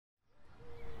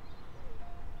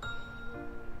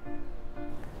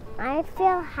I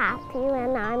feel happy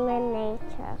when I'm in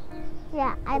nature.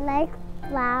 Yeah, I like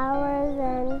flowers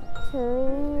and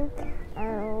trees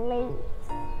and leaves.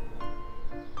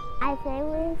 I think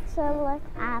we should look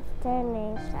after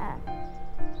nature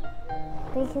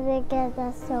because it gives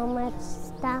us so much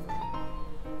stuff.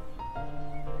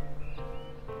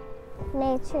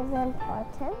 Nature's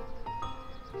important.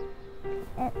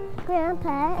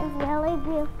 Grandpa, it's really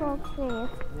beautiful trees.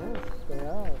 Yes, they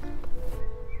are.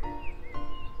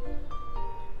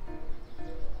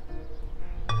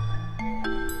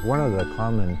 One of the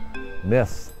common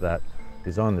myths that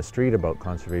is on the street about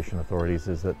conservation authorities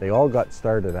is that they all got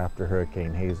started after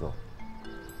Hurricane Hazel.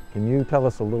 Can you tell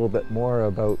us a little bit more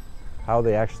about how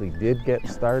they actually did get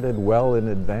started well in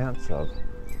advance of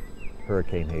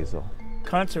Hurricane Hazel?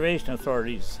 Conservation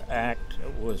Authorities Act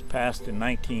was passed in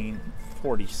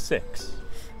 1946,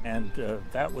 and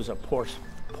that was a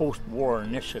post-war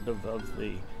initiative of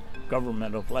the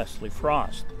government of Leslie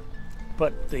Frost.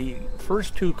 But the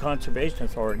first two conservation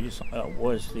authorities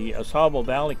was the Asable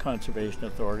Valley Conservation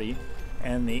Authority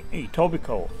and the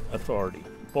Etobicoke Authority,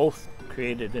 both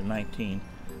created in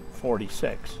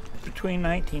 1946. Between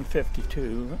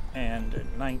 1952 and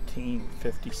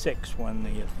 1956, when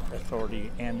the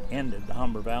authority ended, the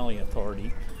Humber Valley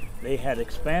Authority, they had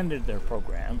expanded their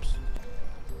programs,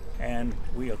 and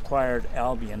we acquired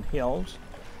Albion Hills,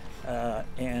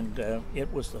 and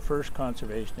it was the first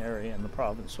conservation area in the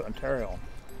province of Ontario.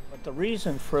 But the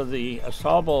reason for the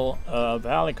Asable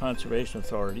Valley Conservation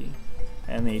Authority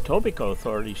and the Etobicoke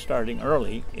Authority starting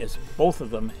early is both of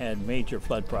them had major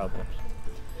flood problems.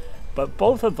 But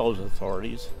both of those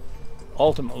authorities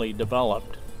ultimately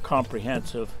developed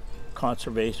comprehensive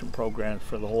conservation programs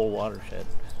for the whole watershed,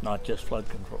 not just flood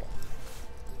control.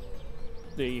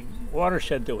 The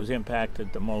watershed that was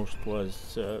impacted the most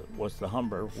was the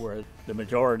Humber, where the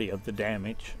majority of the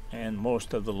damage and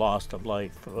most of the loss of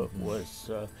life was,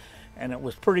 and it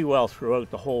was pretty well throughout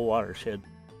the whole watershed.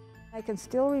 I can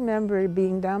still remember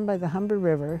being down by the Humber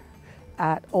River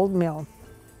at Old Mill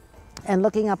and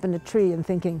looking up in a tree and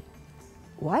thinking,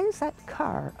 why is that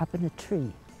car up in a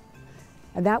tree?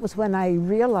 And that was when I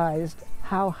realized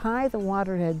how high the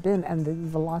water had been and the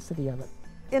velocity of it.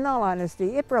 In all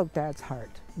honesty, it broke Dad's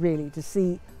heart, really, to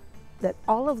see that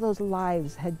all of those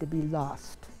lives had to be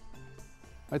lost.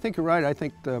 I think you're right. I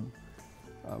think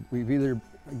we've either,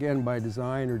 again, by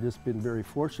design or just been very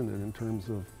fortunate in terms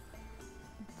of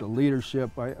the leadership.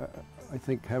 I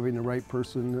think having the right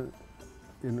person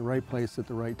in the right place at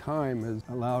the right time has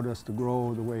allowed us to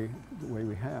grow the way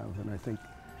we have. And I think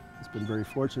it's been very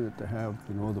fortunate to have,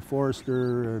 you know, the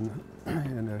forester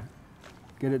and a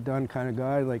get it done kind of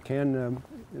guy like Ken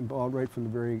involved right from the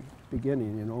very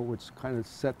beginning, you know, which kind of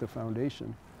set the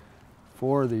foundation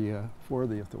for the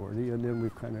authority. And then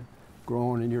we've kind of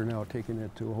grown, and you're now taking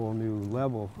it to a whole new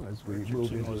level as we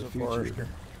move into the future.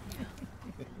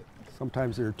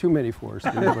 Sometimes there are too many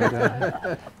foresters,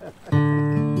 but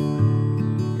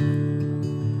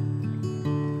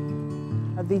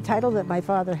the title that my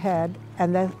father had,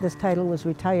 and this title was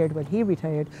retired when he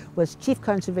retired, was Chief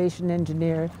Conservation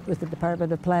Engineer with the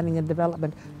Department of Planning and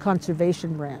Development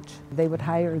Conservation Branch. They would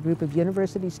hire a group of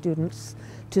university students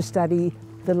to study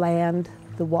the land,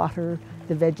 the water,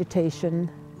 the vegetation,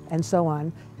 and so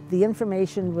on. The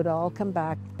information would all come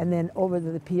back, and then over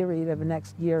the period of the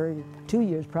next year, 2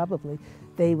 years probably,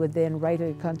 they would then write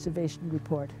a conservation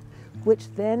report, which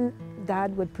then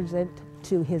Dad would present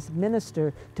to his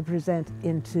minister to present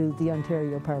into the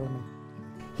Ontario Parliament.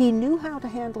 He knew how to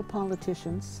handle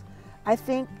politicians. I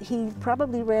think he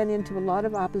probably ran into a lot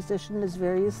of opposition as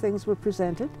various things were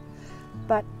presented,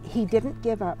 but he didn't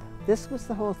give up. This was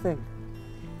the whole thing.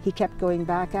 He kept going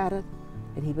back at it,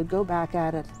 and he would go back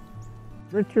at it.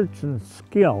 Richardson's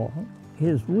skill,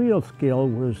 his real skill,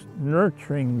 was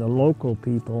nurturing the local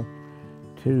people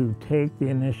to take the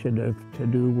initiative to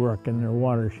do work in their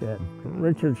watershed.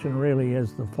 Richardson really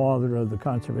is the father of the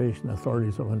Conservation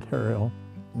Authorities of Ontario,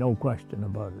 no question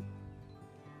about it.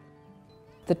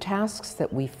 The tasks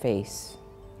that we face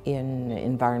in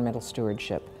environmental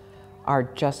stewardship are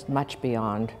just much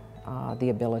beyond the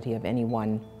ability of any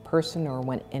one person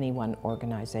or any one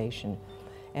organization.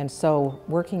 And so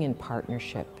working in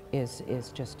partnership is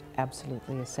just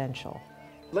absolutely essential.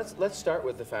 Let's start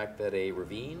with the fact that a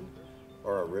ravine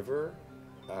or a river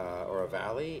or a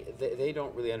valley, they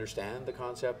don't really understand the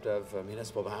concept of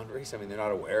municipal boundaries. I mean, they're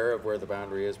not aware of where the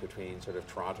boundary is between sort of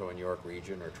Toronto and York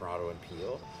region or Toronto and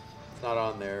Peel. It's not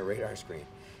on their radar screen.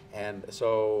 And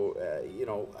so, you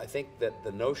know, I think that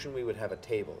the notion we would have a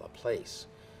table, a place,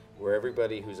 where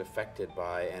everybody who's affected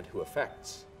by and who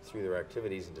affects through their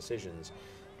activities and decisions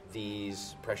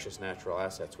these precious natural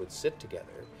assets would sit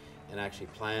together and actually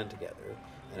plan together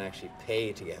and actually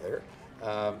pay together,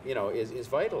 you know, is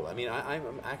vital. I mean,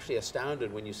 I'm actually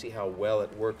astounded when you see how well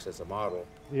it works as a model.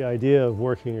 The idea of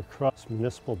working across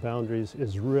municipal boundaries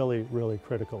is really, really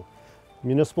critical.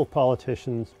 Municipal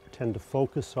politicians tend to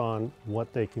focus on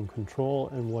what they can control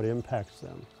and what impacts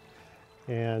them.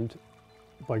 And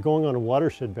by going on a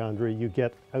watershed boundary, you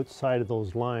get outside of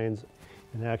those lines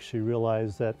and actually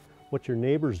realize that what your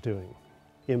neighbor's doing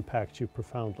impacts you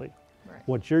profoundly. Right.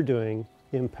 What you're doing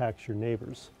impacts your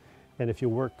neighbors. And if you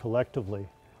work collectively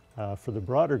for the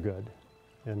broader good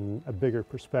and a bigger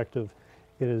perspective,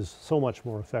 it is so much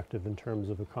more effective in terms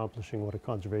of accomplishing what a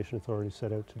conservation authority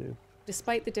set out to do.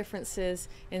 Despite the differences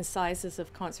in sizes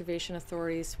of conservation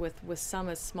authorities, with some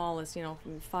as small as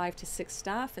 5 to 6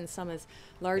 staff and some as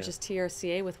large as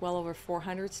TRCA with well over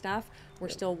 400 staff, we're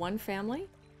still one family.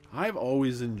 I've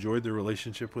always enjoyed the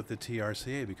relationship with the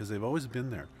TRCA because they've always been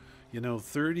there. You know,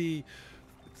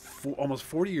 almost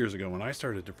 40 years ago when I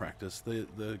started to practice,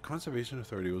 the Conservation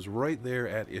Authority was right there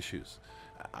at issues.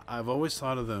 I've always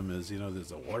thought of them as, you know,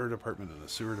 there's a water department and a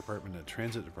sewer department and a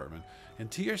transit department, and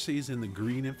TRC is in the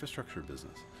green infrastructure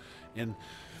business. And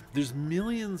there's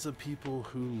millions of people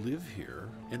who live here,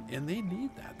 and they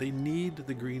need that. They need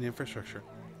the green infrastructure.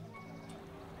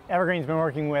 Evergreen's been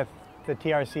working with the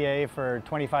TRCA for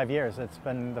 25 years. It's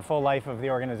been the full life of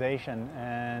the organization,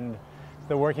 and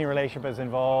the working relationship has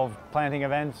involved planting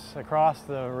events across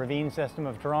the ravine system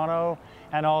of Toronto,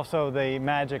 and also the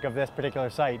magic of this particular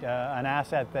site, an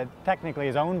asset that technically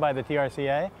is owned by the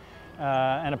TRCA,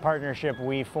 and a partnership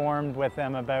we formed with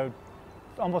them about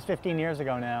almost 15 years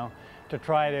ago now to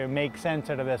try to make sense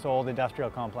out of this old industrial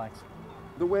complex.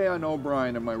 The way I know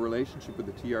Brian and my relationship with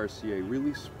the TRCA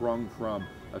really sprung from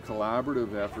a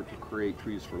collaborative effort to create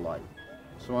Trees for Life.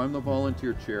 So I'm the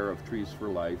volunteer chair of Trees for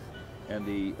Life and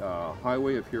the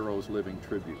Highway of Heroes Living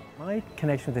Tribute. My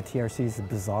connection with the TRC is a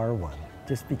bizarre one,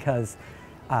 just because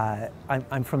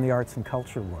I'm from the arts and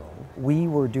culture world. We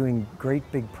were doing great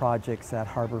big projects at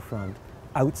Harbourfront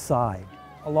outside.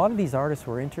 A lot of these artists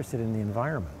were interested in the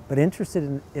environment, but interested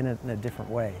in it in a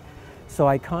different way. So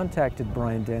I contacted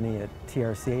Brian Denny at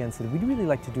TRCA and said, we'd really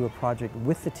like to do a project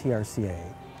with the TRCA.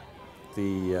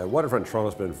 The Waterfront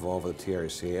Toronto's been involved with the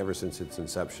TRCA ever since its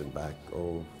inception back,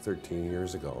 13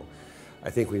 years ago. I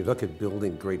think when you look at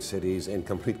building great cities and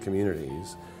complete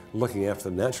communities, looking after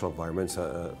the natural environment's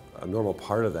a normal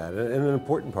part of that and an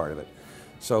important part of it.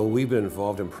 So we've been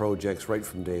involved in projects right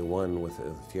from day one with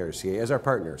the TRCA as our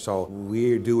partner. So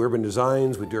we do urban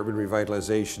designs, we do urban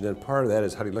revitalization, and part of that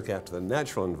is how do you look after the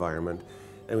natural environment,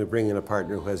 and we bring in a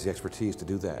partner who has the expertise to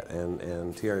do that, and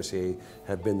TRCA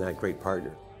have been that great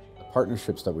partner. The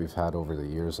partnerships that we've had over the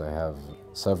years, I have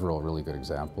several really good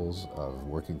examples of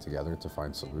working together to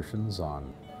find solutions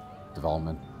on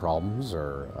development problems,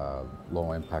 or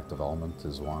low impact development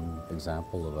is one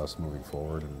example of us moving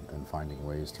forward and finding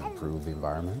ways to improve the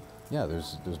environment. Yeah,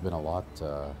 there's been a lot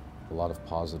of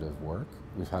positive work.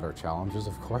 We've had our challenges,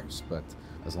 of course, but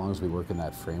as long as we work in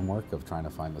that framework of trying to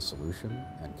find the solution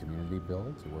and community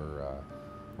build,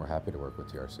 we're happy to work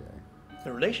with TRCA.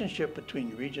 The relationship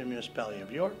between the Region Municipality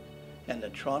of York and the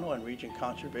Toronto and Region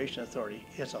Conservation Authority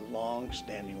is a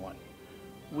long-standing one.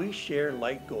 We share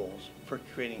like goals for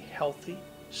creating healthy,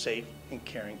 safe, and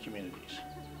caring communities.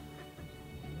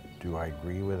 Do I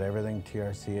agree with everything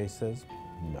TRCA says?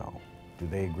 No. Do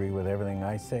they agree with everything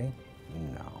I say?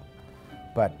 No.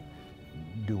 But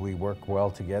do we work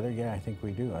well together? Yeah, I think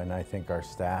we do. And I think our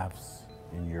staffs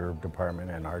in your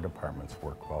department and our departments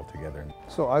work well together.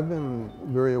 So I've been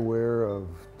very aware of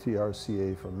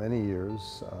TRCA for many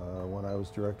years. When I was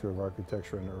Director of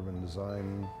Architecture and Urban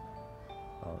Design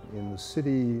in the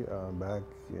city, back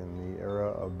in the era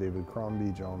of David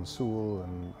Crombie, John Sewell,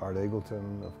 and Art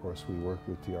Eggleton, of course, we worked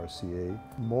with TRCA.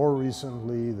 More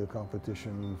recently, the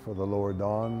competition for the Lower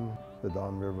Don, the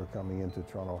Don River coming into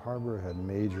Toronto Harbour, had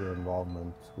major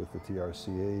involvement with the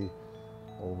TRCA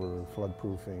over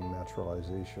floodproofing,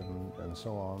 naturalization, and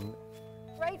so on.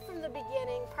 Right from the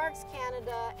beginning, Parks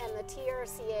Canada and the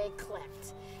TRCA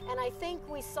clicked. And I think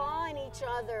we saw in each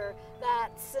other that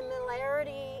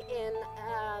similarity in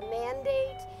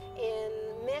mandate,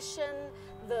 in mission,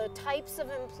 the types of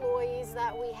employees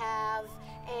that we have,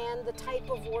 and the type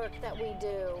of work that we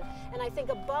do. And I think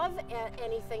above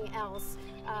anything else,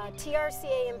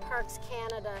 TRCA and Parks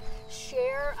Canada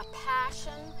share a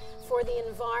passion for the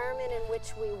environment in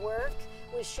which we work.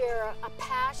 We share a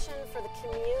passion for the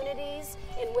communities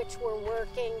in which we're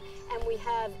working, and we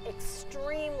have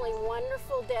extremely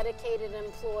wonderful, dedicated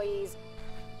employees.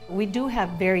 We do have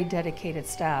very dedicated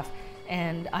staff,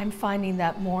 and I'm finding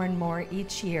that more and more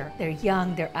each year. They're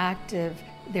young, they're active,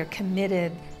 they're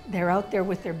committed, They're out there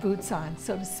with their boots on,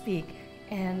 so to speak.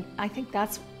 And I think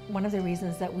that's one of the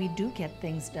reasons that we do get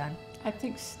things done. I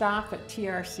think staff at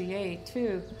TRCA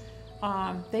too,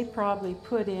 they probably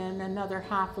put in another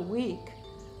half a week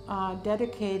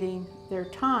dedicating their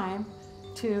time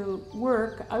to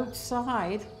work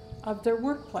outside of their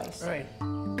workplace. Right.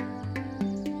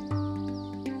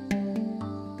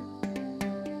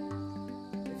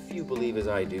 If you believe, as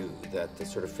I do, that the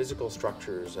sort of physical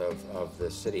structures of the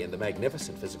city, and the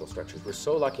magnificent physical structures, we're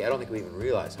so lucky. I don't think we even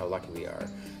realize how lucky we are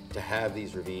to have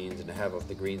these ravines and to have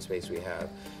the green space we have,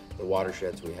 the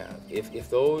watersheds we have. If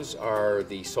those are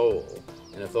the soul,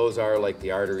 and if those are like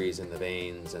the arteries and the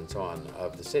veins and so on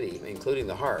of the city, including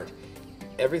the heart,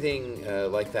 everything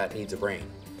like that needs a brain.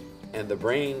 And the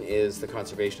brain is the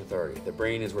Conservation Authority. The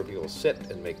brain is where people sit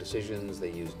and make decisions.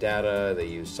 They use data, they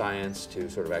use science to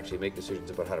sort of actually make decisions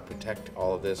about how to protect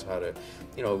all of this, how to,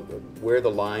 you know, where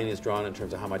the line is drawn in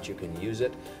terms of how much you can use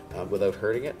it without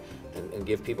hurting it, and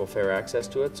give people fair access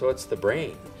to it. So it's the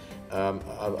brain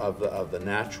of the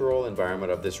natural environment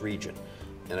of this region.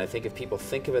 And I think if people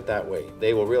think of it that way,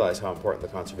 they will realize how important the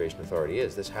Conservation Authority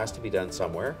is. This has to be done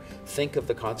somewhere. Think of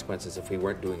the consequences if we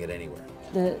weren't doing it anywhere.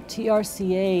 The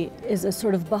TRCA is a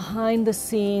sort of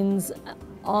behind-the-scenes,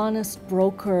 honest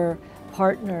broker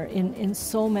partner in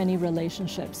so many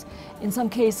relationships. In some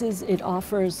cases, it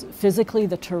offers physically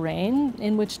the terrain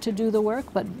in which to do the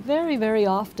work, but very, very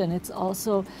often it's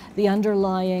also the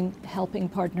underlying helping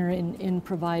partner in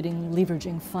providing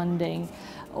leveraging funding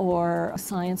or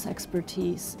science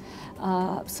expertise.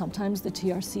 Sometimes the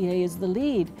TRCA is the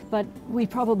lead, but we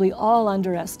probably all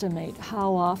underestimate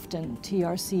how often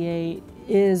TRCA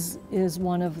is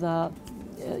one of the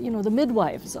the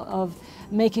midwives of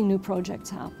making new projects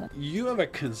happen. You have a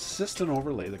consistent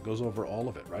overlay that goes over all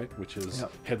of it, right? Which is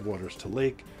headwaters to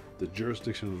lake, the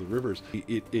jurisdiction of the rivers.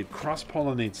 It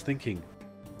cross-pollinates thinking.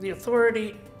 The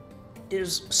authority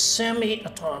is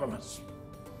semi-autonomous.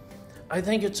 I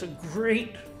think it's a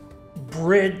great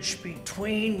bridge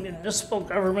between municipal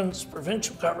governments,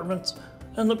 provincial governments,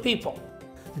 and the people.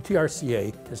 The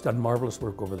TRCA has done marvelous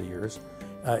work over the years.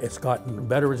 It's gotten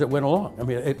better as it went along. I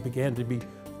mean, it began to be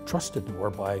trusted more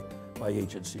by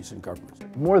agencies and governments.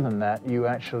 More than that, you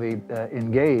actually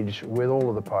engage with all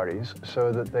of the parties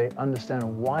so that they understand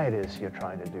why it is you're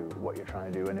trying to do what you're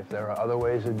trying to do. And if there are other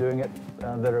ways of doing it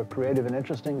that are creative and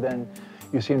interesting, then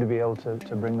you seem to be able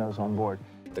to bring those on board.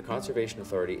 The Conservation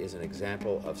Authority is an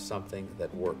example of something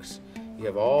that works. You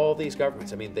have all these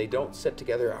governments, I mean, they don't sit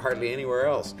together hardly anywhere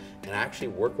else and actually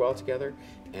work well together,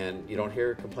 and you don't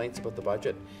hear complaints about the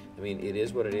budget. I mean, it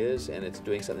is what it is, and it's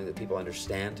doing something that people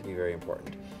understand to be very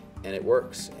important. And it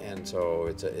works, and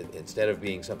so instead of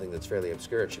being something that's fairly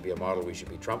obscure, it should be a model we should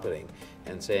be trumpeting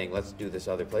and saying, let's do this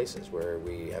other places where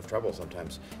we have trouble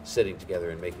sometimes sitting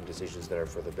together and making decisions that are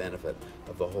for the benefit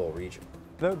of the whole region.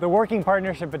 The working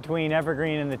partnership between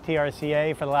Evergreen and the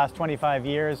TRCA for the last 25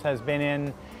 years has been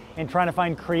in trying to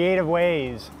find creative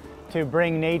ways to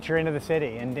bring nature into the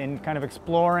city and in kind of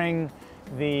exploring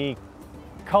the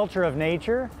culture of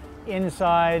nature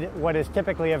inside what is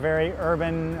typically a very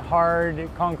urban, hard,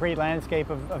 concrete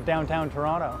landscape of downtown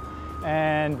Toronto.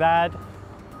 And that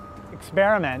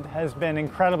experiment has been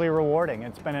incredibly rewarding.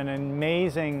 It's been an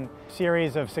amazing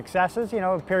series of successes, you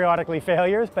know, periodically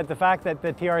failures, but the fact that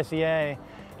the TRCA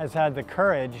has had the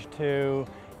courage to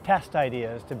test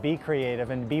ideas, to be creative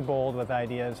and be bold with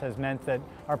ideas has meant that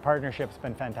our partnership's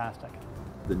been fantastic.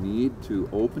 The need to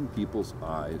open people's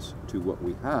eyes to what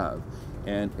we have,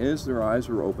 and as their eyes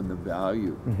are open, the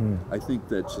value I think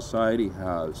that society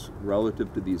has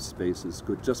relative to these spaces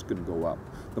just going to go up.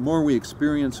 The more we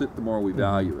experience it, the more we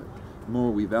value it. The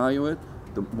more we value it,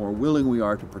 the more willing we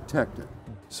are to protect it.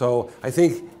 So I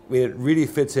think it really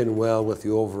fits in well with the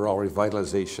overall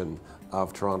revitalization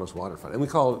of Toronto's waterfront. And we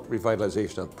call it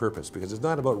revitalization on purpose because it's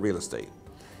not about real estate.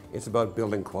 It's about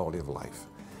building quality of life.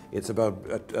 It's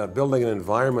about building an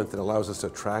environment that allows us to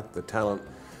attract the talent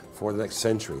for the next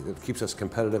century, that keeps us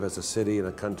competitive as a city and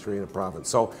a country and a province.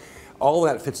 So all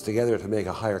that fits together to make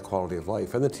a higher quality of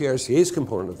life. And the TRCA's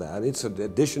component of that, its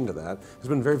addition to that, has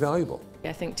been very valuable.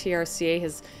 I think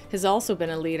TRCA has also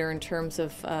been a leader in terms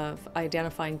of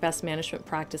identifying best management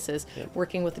practices,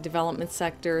 working with the development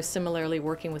sector, similarly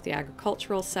working with the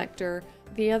agricultural sector.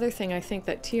 The other thing I think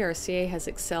that TRCA has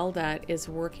excelled at is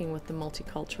working with the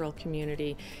multicultural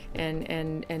community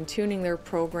and tuning their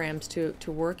programs to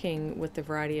working with the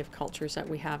variety of cultures that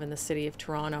we have in the city of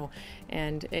Toronto.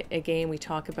 And again, we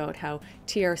talk about how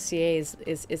TRCA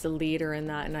is a leader in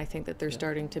that, and I think that they're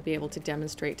starting to be able to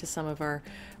demonstrate to some of our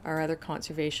other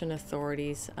conservation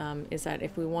authorities is that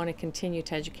if we want to continue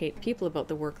to educate people about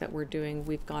the work that we're doing,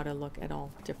 we've got to look at all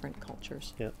different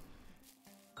cultures. Yeah.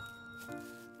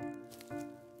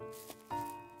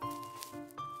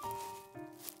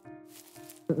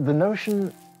 The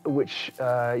notion which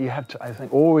you have to, I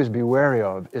think, always be wary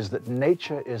of is that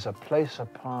nature is a place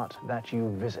apart that you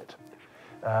visit.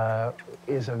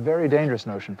 Is a very dangerous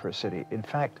notion for a city. In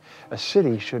fact, a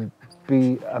city should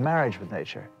be a marriage with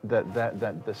nature.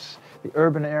 The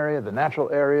urban area, the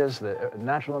natural areas, the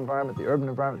natural environment, the urban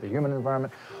environment, the human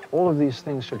environment, all of these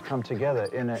things should come together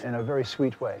in a very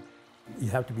sweet way.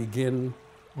 You have to begin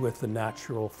with the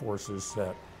natural forces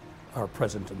that are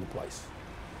present in the place.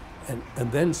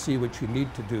 And then see what you need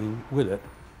to do with it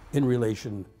in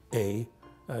relation,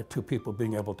 to people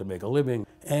being able to make a living,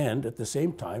 and at the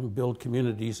same time build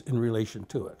communities in relation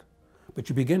to it. But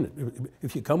you begin,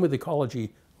 if you come with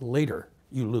ecology later,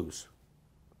 you lose.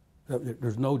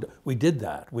 We did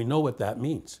that, we know what that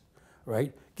means,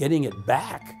 right? Getting it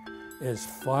back is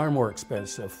far more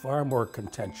expensive, far more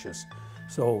contentious.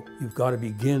 So you've got to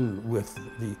begin with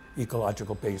the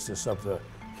ecological basis of the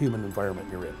human environment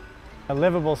you're in. A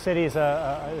livable city is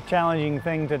a challenging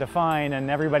thing to define, and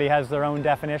everybody has their own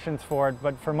definitions for it,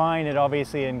 but for mine it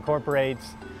obviously incorporates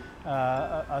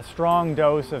a strong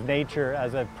dose of nature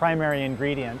as a primary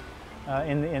ingredient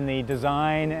in the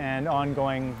design and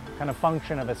ongoing kind of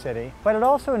function of a city. But it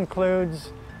also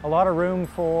includes a lot of room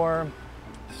for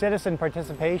citizen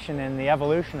participation in the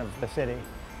evolution of the city.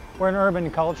 We're an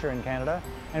urban culture in Canada,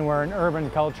 and we're an urban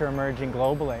culture emerging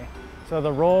globally. So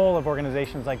the role of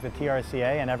organizations like the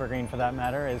TRCA, and Evergreen for that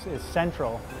matter, is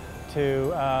central to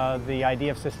the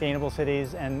idea of sustainable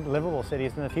cities and livable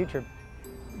cities in the future.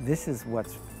 This is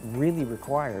what's really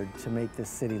required to make this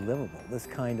city livable, this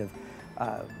kind of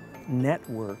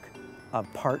network of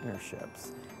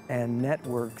partnerships and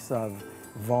networks of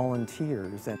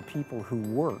volunteers and people who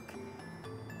work,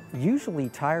 usually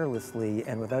tirelessly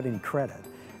and without any credit,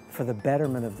 for the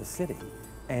betterment of the city.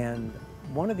 And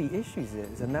one of the issues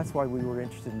is, and that's why we were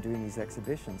interested in doing these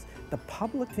exhibitions, the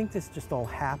public think this just all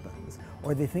happens,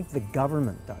 or they think the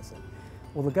government does it.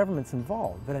 Well, the government's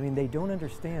involved, but I mean, they don't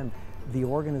understand the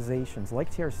organizations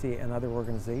like TRCA and other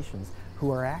organizations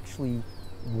who are actually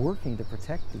working to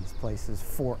protect these places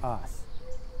for us.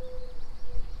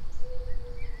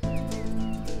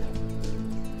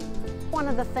 One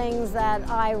of the things that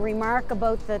I remark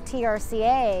about the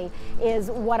TRCA is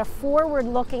what a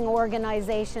forward-looking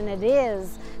organization it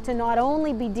is to not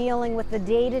only be dealing with the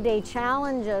day-to-day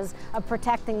challenges of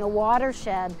protecting the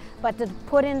watershed, but to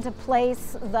put into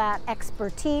place that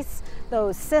expertise,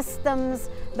 those systems,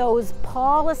 those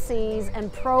policies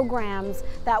and programs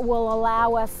that will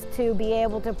allow us to be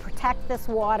able to protect this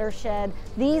watershed,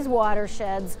 these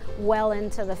watersheds, well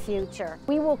into the future.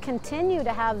 We will continue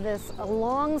to have this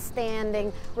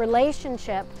long-standing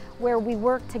relationship where we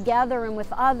work together and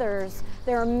with others.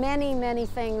 There are many, many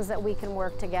things that we can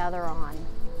work together on.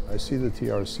 I see the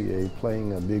TRCA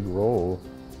playing a big role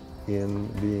in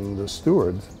being the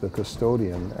steward, the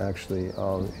custodian actually,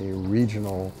 of a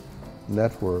regional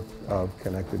network of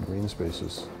connected green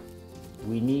spaces.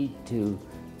 We need to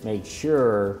make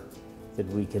sure that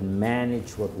we can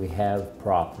manage what we have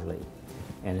properly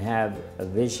and have a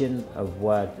vision of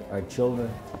what our children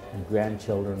and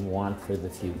grandchildren want for the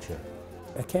future.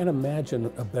 I can't imagine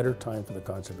a better time for the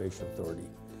Conservation Authority.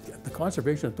 The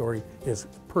Conservation Authority is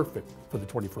perfect for the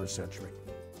 21st century.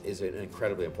 Is an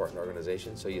incredibly important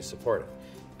organization, so you support it.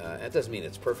 That doesn't mean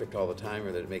it's perfect all the time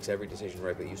or that it makes every decision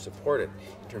right, but you support it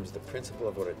in terms of the principle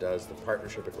of what it does, the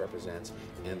partnership it represents,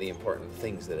 and the important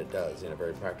things that it does in a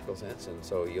very practical sense. And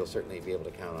so you'll certainly be able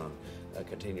to count on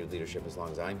continued leadership as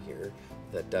long as I'm here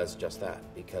that does just that,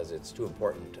 because it's too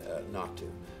important not to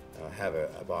have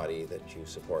a body that you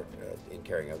support in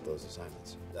carrying out those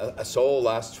assignments. A soul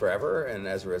lasts forever, and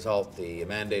as a result, the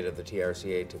mandate of the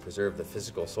TRCA to preserve the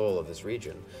physical soul of this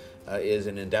region is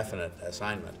an indefinite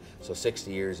assignment. So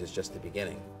 60 years is just the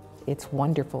beginning. It's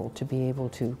wonderful to be able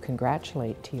to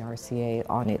congratulate TRCA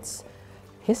on its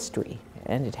history,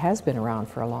 and it has been around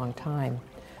for a long time.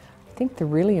 I think the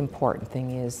really important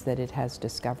thing is that it has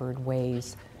discovered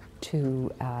ways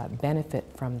to benefit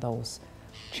from those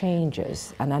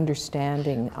changes, an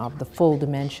understanding of the full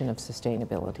dimension of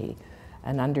sustainability,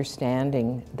 an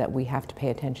understanding that we have to pay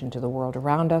attention to the world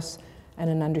around us, and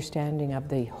an understanding of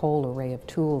the whole array of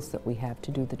tools that we have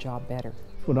to do the job better.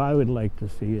 What I would like to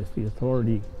see is the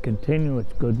authority continue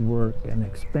its good work and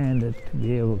expand it to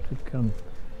be able to come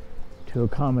to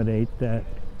accommodate that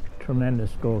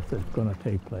tremendous growth that's going to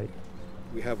take place.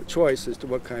 We have a choice as to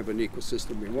what kind of an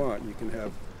ecosystem we want. You can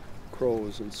have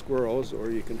crows and squirrels, or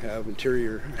you can have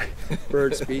interior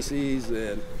bird species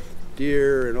and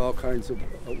deer and all kinds of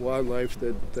wildlife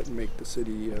that make the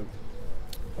city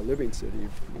a living city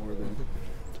more than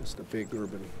just a big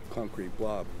urban concrete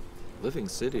blob. Living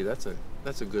city, that's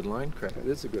a good line, Craig. It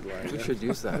is a good line. We yeah. should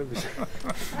use that.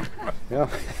 Yeah,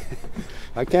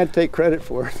 I can't take credit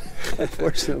for it,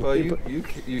 unfortunately. Well,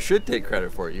 you should take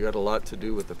credit for it. You had a lot to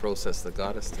do with the process that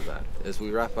got us to that. As we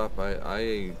wrap up,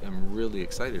 I am really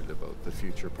excited about the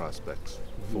future prospects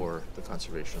for the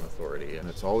Conservation Authority, and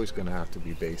it's always going to have to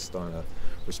be based on a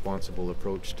responsible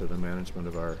approach to the management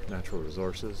of our natural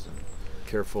resources and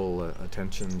careful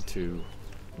attention to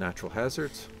natural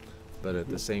hazards, but at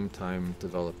the same time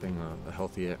developing a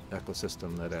healthy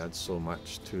ecosystem that adds so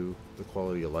much to the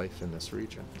quality of life in this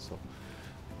region. So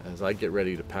as I get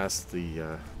ready to pass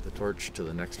the torch to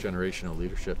the next generation of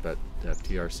leadership at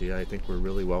TRCA, I think we're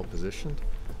really well positioned.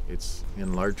 It's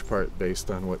in large part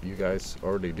based on what you guys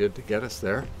already did to get us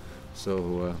there.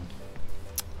 So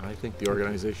I think the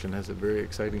organization has a very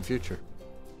exciting future.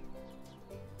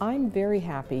 I'm very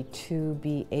happy to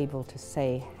be able to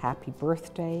say happy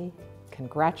birthday,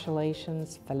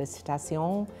 congratulations,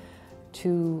 félicitations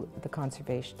to the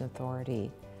Conservation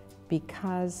Authority,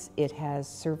 because it has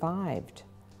survived.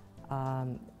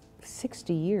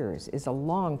 60 years is a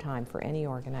long time for any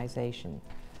organization.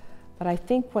 But I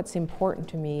think what's important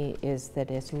to me is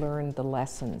that it's learned the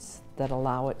lessons that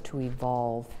allow it to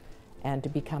evolve and to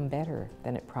become better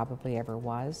than it probably ever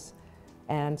was.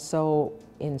 And so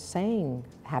in saying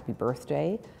happy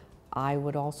birthday, I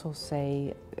would also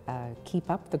say keep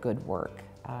up the good work,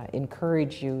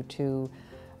 encourage you to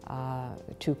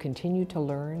continue to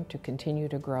learn, to continue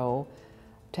to grow,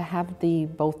 to have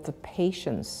both the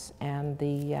patience and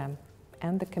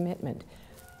the commitment,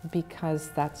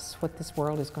 because that's what this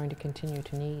world is going to continue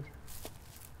to need.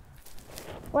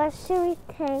 What should we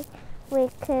think we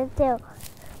could do?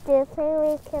 Do you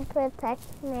think we can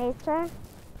protect nature?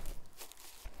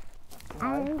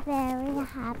 I'm very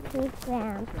happy,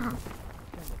 Grandpa.